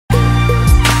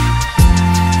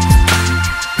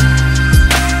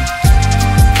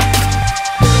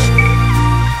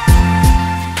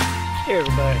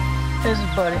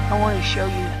buddy, I want to show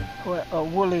you what a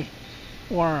woolly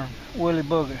worm, woolly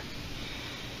booger.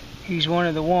 He's one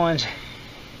of the ones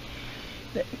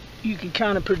that you can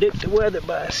kind of predict the weather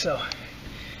by. So,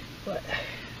 but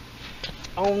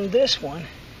on this one,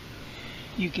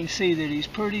 you can see that he's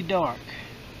pretty dark.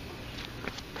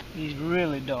 He's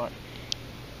really dark.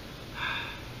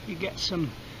 You got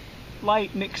some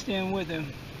light mixed in with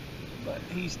him, but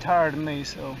he's tired of me,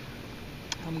 so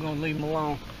I'm gonna leave him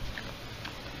alone.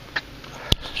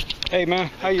 Hey man,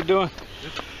 how you doing?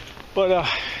 But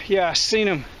yeah, I seen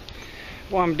him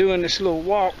while I'm doing this little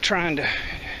walk trying to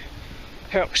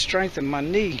help strengthen my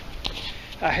knee.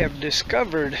 I have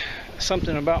discovered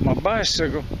something about my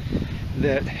bicycle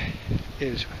that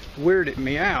is weirded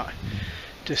me out,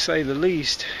 to say the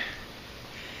least.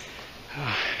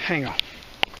 Hang on.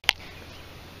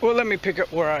 Well, let me pick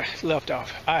up where I left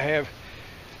off. I have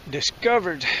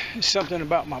discovered something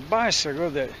about my bicycle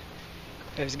that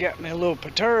has got me a little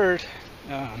perturbed,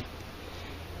 a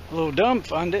little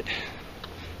dumbfounded,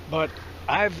 but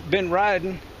I've been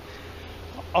riding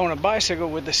on a bicycle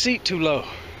with the seat too low,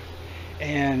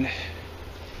 and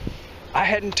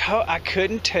I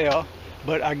couldn't tell,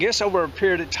 but I guess over a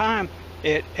period of time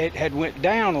it had went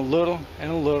down a little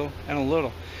and a little and a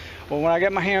little. Well, when I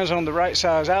got my hands on the right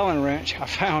size Allen wrench, I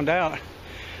found out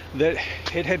that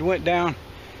it had went down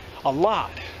a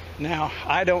lot. Now,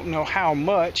 I don't know how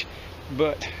much,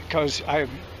 but because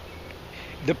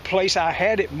the place I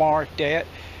had it marked at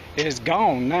is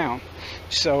gone now.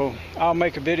 So I'll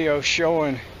make a video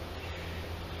showing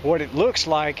what it looks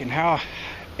like and how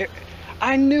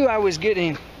I knew I was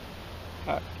getting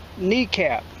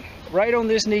kneecap, right on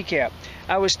this kneecap.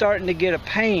 I was starting to get a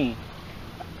pain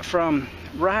from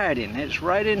riding. It's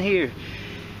right in here,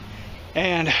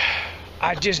 and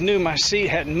I just knew my seat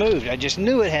hadn't moved. I just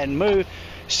knew it hadn't moved.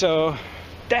 So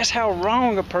that's how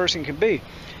wrong a person could be.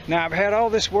 Now, I've had all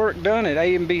this work done at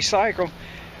A&B Cycle,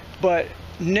 but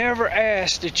never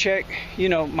asked to check, you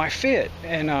know, my fit.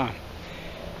 And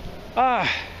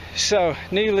so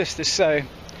needless to say,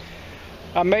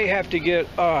 I may have to get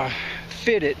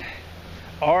fitted,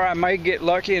 or I may get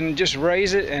lucky and just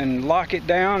raise it and lock it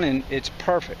down and it's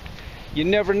perfect. You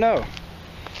never know.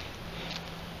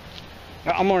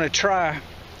 I'm going to try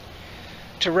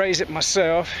to raise it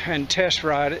myself and test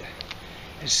ride it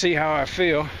and see how I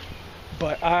feel.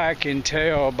 But I can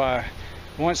tell by,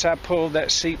 once I pulled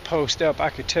that seat post up,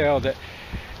 I could tell that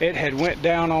it had went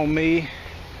down on me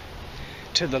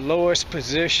to the lowest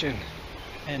position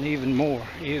and even more,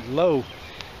 low.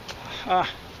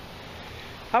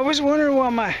 I was wondering why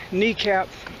my kneecap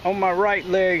on my right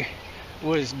leg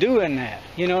was doing that.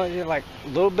 You know, like a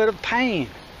little bit of pain.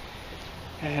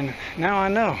 And now I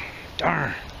know.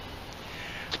 Darn.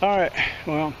 Alright,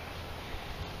 well,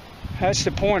 that's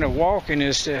the point of walking,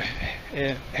 is to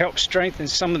help strengthen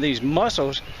some of these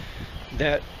muscles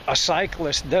that a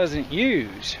cyclist doesn't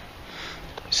use.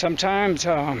 Sometimes,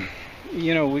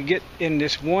 you know, we get in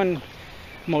this one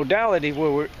modality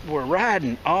where we're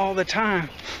riding all the time,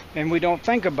 and we don't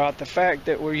think about the fact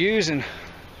that we're using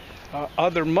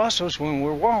other muscles when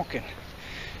we're walking.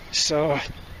 So,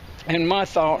 in my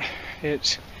thought,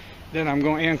 it's that I'm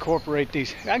going to incorporate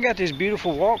these. I got this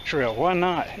beautiful walk trail. Why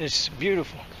not? It's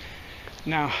beautiful.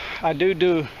 Now, I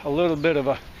do a little bit of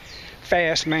a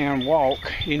fast man walk.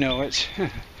 You know, it's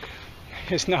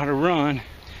it's not a run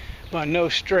by no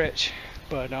stretch,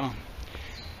 but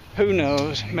who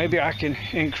knows? Maybe I can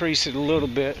increase it a little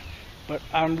bit. But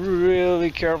I'm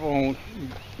really careful on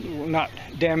not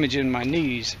damaging my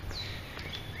knees.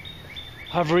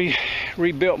 I've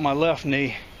rebuilt my left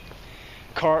knee,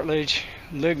 cartilage,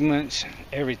 ligaments,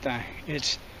 everything.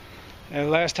 It's the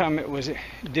last time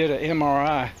did an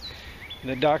MRI,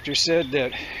 the doctor said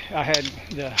that I had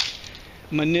the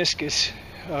meniscus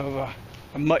of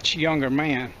a much younger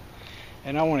man,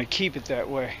 and I want to keep it that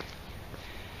way.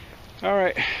 All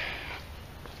right.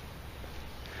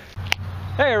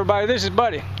 Hey everybody, this is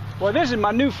Buddy. Well, this is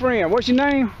my new friend. What's your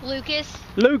name? Lucas.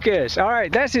 Lucas. All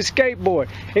right, that's his skateboard.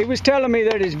 He was telling me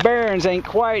that his bearings ain't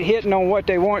quite hitting on what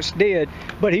they once did,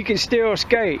 but he can still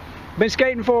skate. Been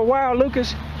skating for a while,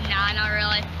 Lucas? Nah, not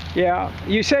really. Yeah.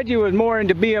 You said you was more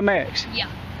into BMX. Yeah.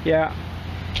 Yeah.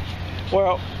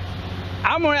 Well,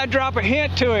 I'm gonna drop a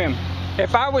hint to him.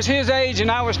 If I was his age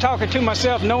and I was talking to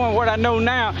myself, knowing what I know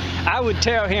now, I would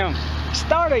tell him,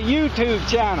 start a YouTube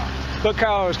channel,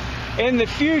 because in the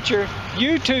future,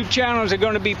 YouTube channels are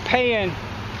going to be paying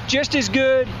just as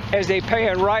good as they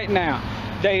paying right now.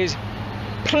 There's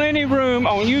plenty room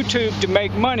on YouTube to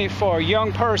make money for a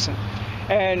young person.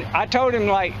 And I told him,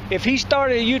 like, if he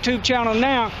started a YouTube channel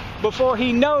now, before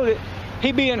he knows it,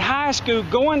 he'd be in high school,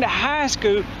 going to high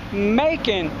school,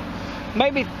 making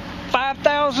maybe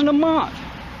 5,000 a month.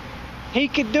 He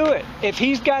could do it if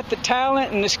he's got the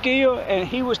talent and the skill. And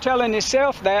he was telling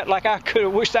himself that, like I could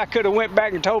have wished I could have went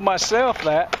back and told myself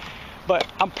that. But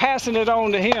I'm passing it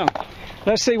on to him.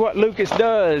 Let's see what Lucas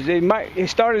does. He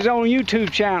started his own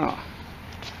YouTube channel.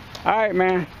 All right,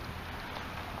 man.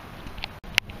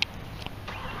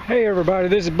 Hey everybody,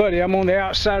 this is Buddy. I'm on the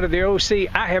outside of the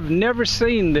OC. I have never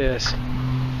seen this.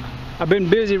 I've been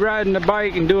busy riding the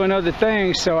bike and doing other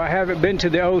things, so I haven't been to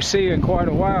the OC in quite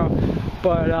a while.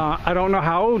 But I don't know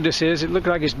how old this is. It looks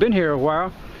like it's been here a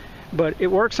while. But it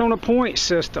works on a point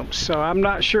system, so I'm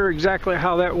not sure exactly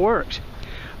how that works.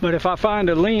 But if I find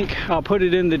a link, I'll put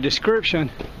it in the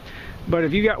description. But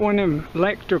if you got one of them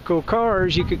electrical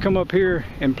cars, you could come up here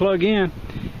and plug in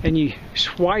and you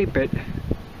swipe it,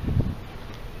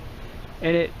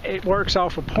 and it works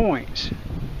off of points.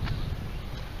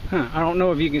 I don't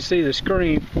know if you can see the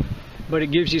screen, but it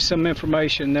gives you some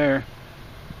information there.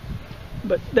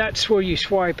 But that's where you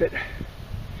swipe it,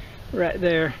 right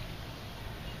there.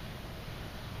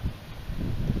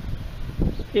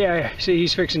 Yeah, see,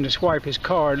 he's fixing to swipe his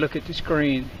card. Look at the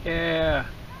screen. Yeah,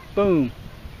 boom.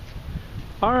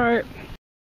 All right.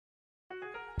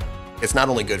 It's not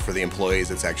only good for the employees,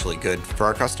 it's actually good for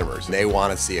our customers. They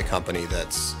want to see a company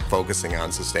that's focusing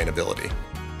on sustainability.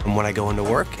 And when I go into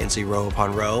work and see row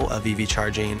upon row of EV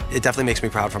charging, it definitely makes me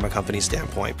proud from a company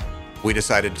standpoint. We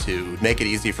decided to make it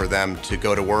easy for them to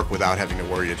go to work without having to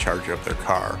worry to charge up their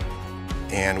car.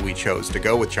 And we chose to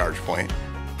go with ChargePoint.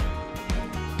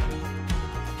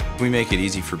 We make it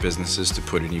easy for businesses to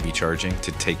put in EV charging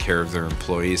to take care of their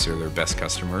employees or their best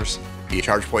customers. The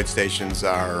ChargePoint stations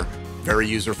are very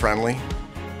user-friendly.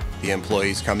 The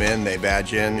employees come in, they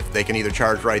badge in. They can either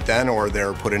charge right then or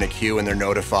they're put in a queue and they're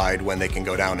notified when they can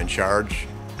go down and charge.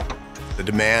 The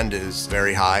demand is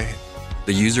very high.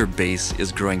 The user base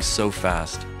is growing so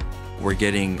fast. We're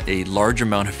getting a large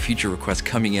amount of feature requests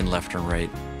coming in left and right.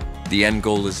 The end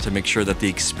goal is to make sure that the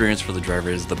experience for the driver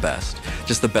is the best,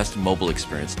 just the best mobile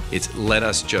experience. It's let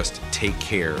us just take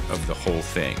care of the whole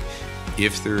thing.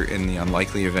 If there, in the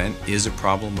unlikely event, is a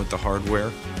problem with the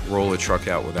hardware, roll a truck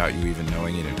out without you even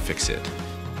knowing it and fix it.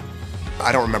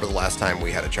 I don't remember the last time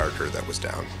we had a charger that was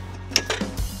down.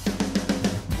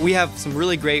 We have some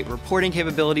really great reporting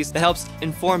capabilities that helps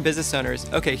inform business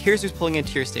owners. Okay, here's who's pulling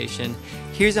into your station.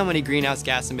 Here's how many greenhouse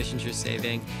gas emissions you're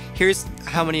saving. Here's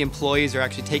how many employees are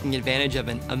actually taking advantage of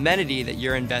an amenity that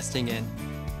you're investing in.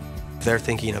 They're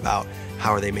thinking about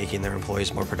how are they making their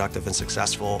employees more productive and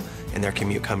successful in their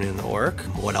commute coming into work.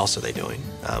 What else are they doing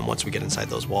once we get inside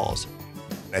those walls?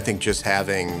 I think just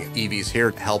having EVs here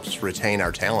helps retain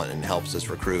our talent and helps us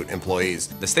recruit employees.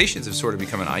 The stations have sort of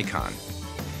become an icon.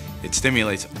 It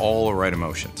stimulates all the right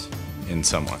emotions in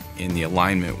someone, in the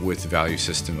alignment with the value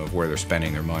system of where they're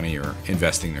spending their money or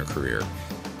investing their career.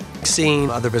 Seeing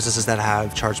other businesses that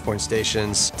have ChargePoint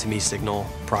stations, to me, signal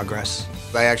progress.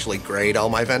 I actually grade all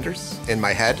my vendors in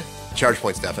my head.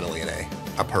 ChargePoint's definitely an A,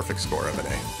 a perfect score of an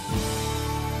A.